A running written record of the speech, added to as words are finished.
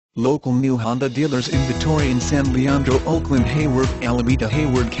Local new Honda dealers inventory in San Leandro, Oakland, Hayward, Alameda,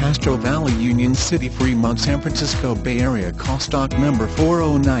 Hayward, Castro Valley, Union City, Fremont, San Francisco Bay Area. Call stock number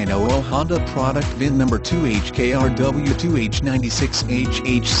 40900, Honda product VIN number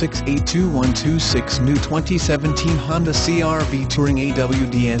 2HKRW2H96HH6821226. New 2017 Honda CR-V Touring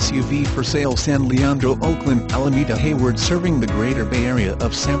AWD SUV for sale. San Leandro, Oakland, Alameda, Hayward, serving the greater Bay Area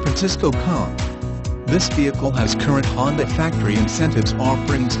of San Francisco. This vehicle has current Honda factory incentives,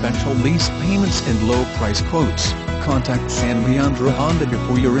 offering special lease payments and low price quotes. Contact San Leandro Honda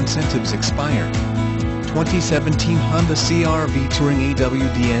before your incentives expire. 2017 Honda CR-V Touring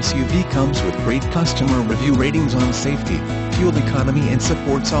AWD SUV comes with great customer review ratings on safety, fuel economy, and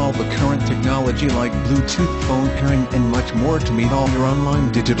supports all the current technology like Bluetooth phone pairing and much more to meet all your online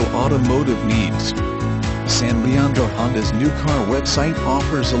digital automotive needs. San Leandro Honda's new car website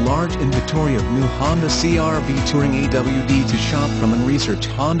offers a large inventory of new Honda CR-V Touring AWD to shop from and research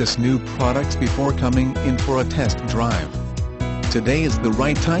Honda's new products before coming in for a test drive. Today is the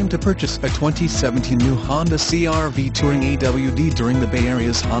right time to purchase a 2017 new Honda CR-V Touring AWD during the Bay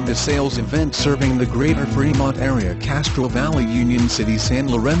Area's Honda sales event serving the greater Fremont area, Castro Valley, Union City, San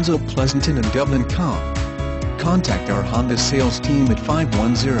Lorenzo, Pleasanton, and Dublin. Contact our Honda sales team at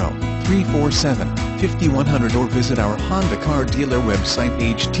 510-347-5100 or visit our Honda car dealer website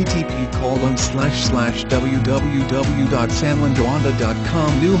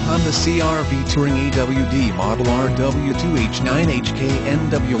http://www.sanleandrohonda.com. New Honda CR-V Touring AWD model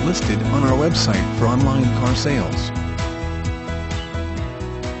RW2H9HKNW listed on our website for online car sales.